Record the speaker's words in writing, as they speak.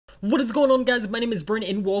What is going on, guys? My name is Brent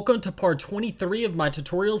and welcome to part 23 of my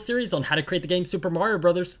tutorial series on how to create the game Super Mario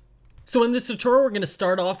Brothers. So in this tutorial, we're going to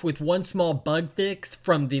start off with one small bug fix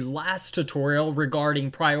from the last tutorial regarding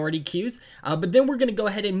priority queues, but then we're going to go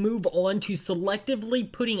ahead and move on to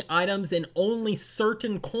selectively putting items in only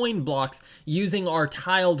certain coin blocks using our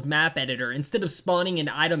tiled map editor, instead of spawning an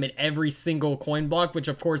item at every single coin block, which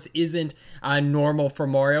of course isn't normal for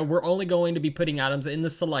Mario. We're only going to be putting items in the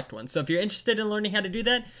select one. So if you're interested in learning how to do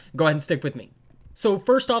that, go ahead and stick with me. So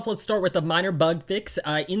first off, let's start with a minor bug fix.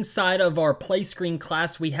 Inside of our play screen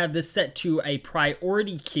class, we have this set to a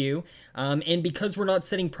priority queue. And because we're not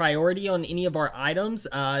setting priority on any of our items,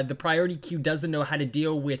 the priority queue doesn't know how to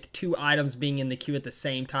deal with two items being in the queue at the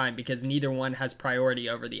same time because neither one has priority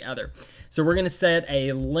over the other. So we're going to set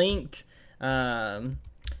a linked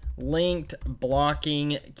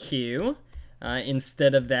blocking queue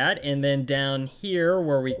instead of that. And then down here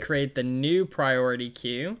where we create the new priority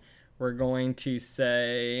queue, we're going to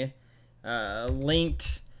say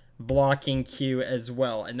linked blocking queue as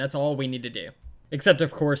well. And that's all we need to do. Except,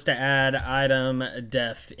 of course, to add item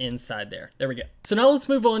def inside there. There we go. So now let's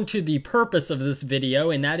move on to the purpose of this video,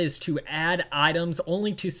 and that is to add items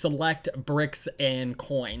only to select bricks and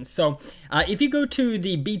coins. So if you go to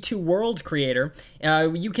the B2 World Creator,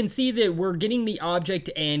 you can see that we're getting the object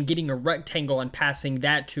and getting a rectangle and passing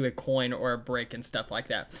that to a coin or a brick and stuff like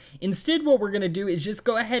that. Instead, what we're going to do is just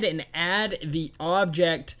go ahead and add the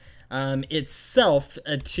object itself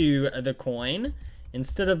to the coin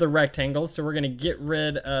instead of the rectangle. So we're going to get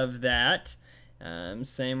rid of that.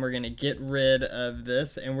 We're going to get rid of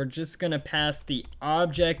this, and we're just going to pass the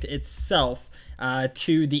object itself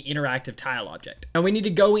to the interactive tile object. Now we need to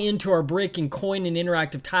go into our brick and coin and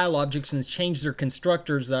interactive tile objects and change their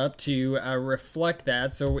constructors up to reflect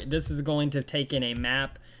that. So this is going to take in a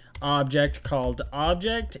map object called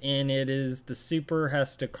object, and it is the super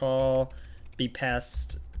has to be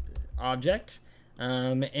passed object.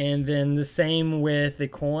 And then the same with the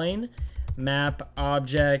coin, map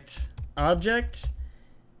object,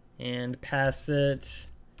 and pass it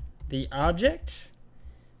the object.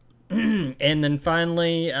 And then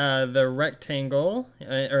finally, the rectangle,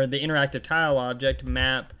 or the interactive tile object,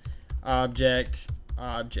 map object.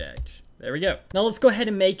 There we go. Now let's go ahead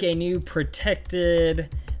and make a new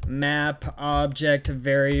protected map object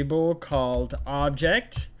variable called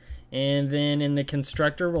object. And then in the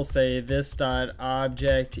constructor, we'll say this dot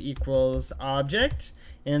object equals object.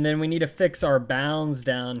 And then we need to fix our bounds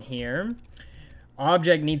down here.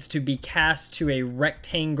 Object needs to be cast to a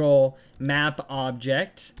rectangle map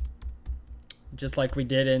object, just like we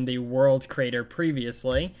did in the world creator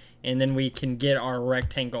previously. And then we can get our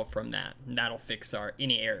rectangle from that. And that'll fix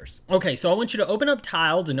any errors. Okay, so I want you to open up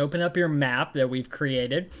Tiled and open up your map that we've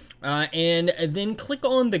created. And then click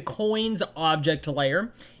on the coins object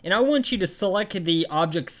layer. And I want you to select the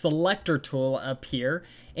object selector tool up here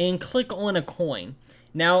and click on a coin.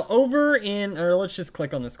 Now let's just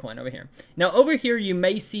click on this coin over here. Now over here you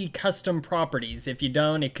may see custom properties. If you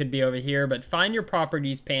don't, it could be over here, but find your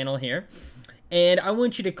properties panel here. And I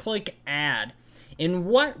want you to click add.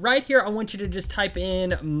 And right here, I want you to just type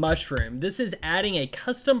in mushroom. This is adding a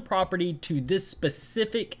custom property to this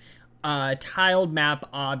specific tiled map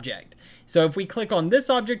object. So if we click on this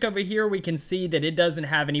object over here, we can see that it doesn't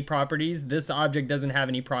have any properties. This object doesn't have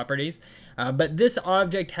any properties, but this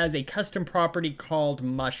object has a custom property called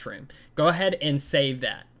mushroom. Go ahead and save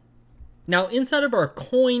that. Now inside of our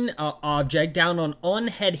coin object, down on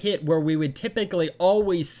head hit, where we would typically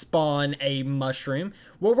always spawn a mushroom,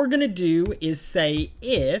 what we're going to do is say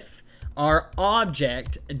if our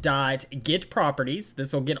object dot get properties,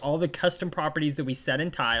 this will get all the custom properties that we set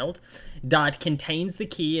in tiled, dot contains the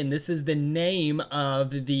key, and this is the name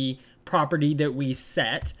of the property that we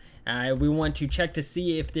set. We want to check to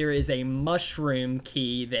see if there is a mushroom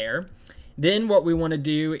key there. Then what we want to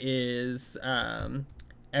do is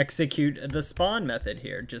execute the spawn method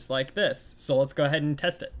here, just like this. So let's go ahead and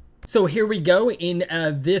test it. So here we go. In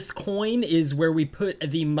this coin is where we put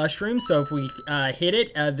the mushroom. So if we hit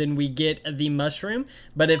it, then we get the mushroom.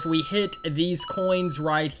 But if we hit these coins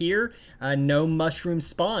right here, no mushroom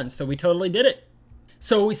spawns. So we totally did it.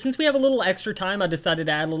 So since we have a little extra time, I decided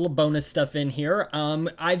to add a little bonus stuff in here.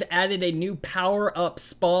 I've added a new power up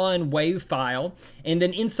spawn wave file, and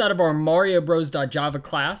then inside of our Mario Bros.java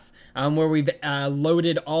class, where we've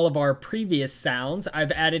loaded all of our previous sounds,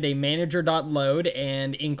 I've added a manager.load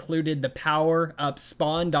and included the power up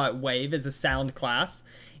spawn.wave as a sound class.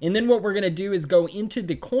 And then what we're going to do is go into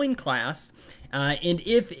the coin class, and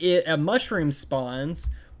if a mushroom spawns,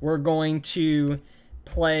 we're going to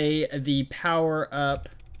play the power up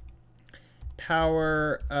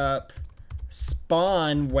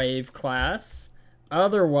spawn wave class,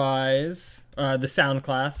 otherwise the sound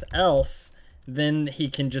class, else then he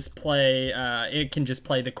can just play, it can just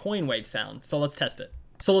play the coin wave sound. So let's test it.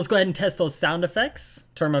 So let's go ahead and test those sound effects.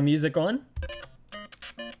 Turn my music on.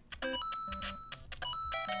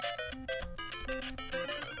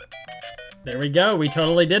 There we go, we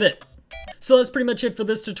totally did it. So that's pretty much it for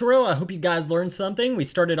this tutorial. I hope you guys learned something. We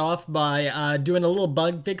started off by doing a little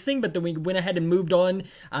bug fixing, but then we went ahead and moved on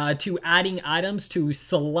to adding items to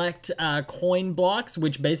select coin blocks,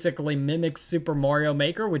 which basically mimics Super Mario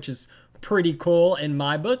Maker, which is pretty cool in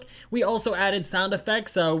my book. We also added sound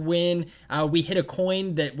effects when we hit a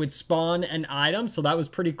coin that would spawn an item, so that was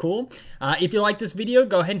pretty cool. If you like this video,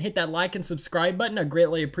 go ahead and hit that like and subscribe button. I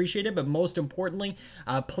greatly appreciate it, but most importantly,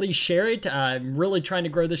 please share it. I'm really trying to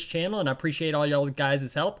grow this channel, and I appreciate all y'all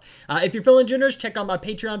guys' help. If you're feeling generous, check out my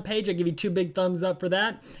Patreon page. I give you 2 big thumbs up for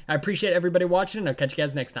that. I appreciate everybody watching, and I'll catch you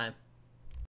guys next time.